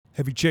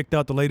Have you checked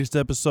out the latest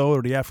episode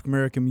of the African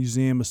American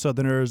Museum of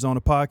Southern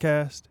Arizona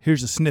podcast?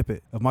 Here's a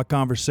snippet of my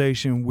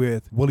conversation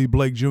with Willie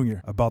Blake Jr.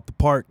 about the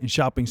park and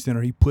shopping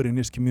center he put in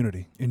this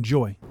community.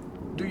 Enjoy.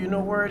 Do you know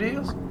where it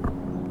is?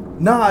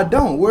 No, I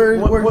don't. Where's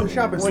the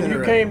shopping center? When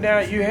you came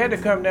down, you had to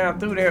come down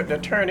through there to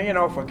turn in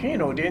off of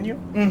Keno, didn't you?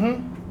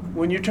 Mm-hmm.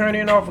 When you turn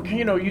in off of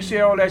Keno, you see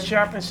all that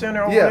shopping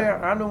center over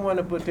there? I'm the one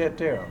to put that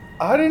there.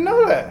 I didn't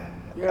know that.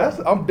 Yeah.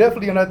 I'm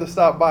definitely going to have to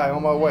stop by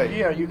on my way.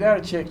 Yeah, you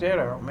got to check that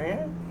out,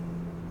 man.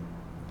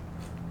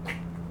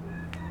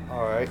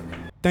 All right.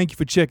 Thank you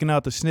for checking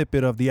out the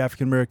snippet of the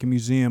African American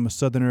Museum of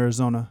Southern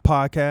Arizona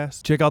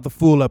podcast. Check out the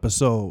full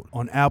episode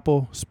on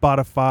Apple,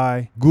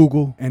 Spotify,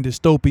 Google, and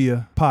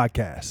Dystopia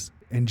podcasts.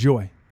 Enjoy.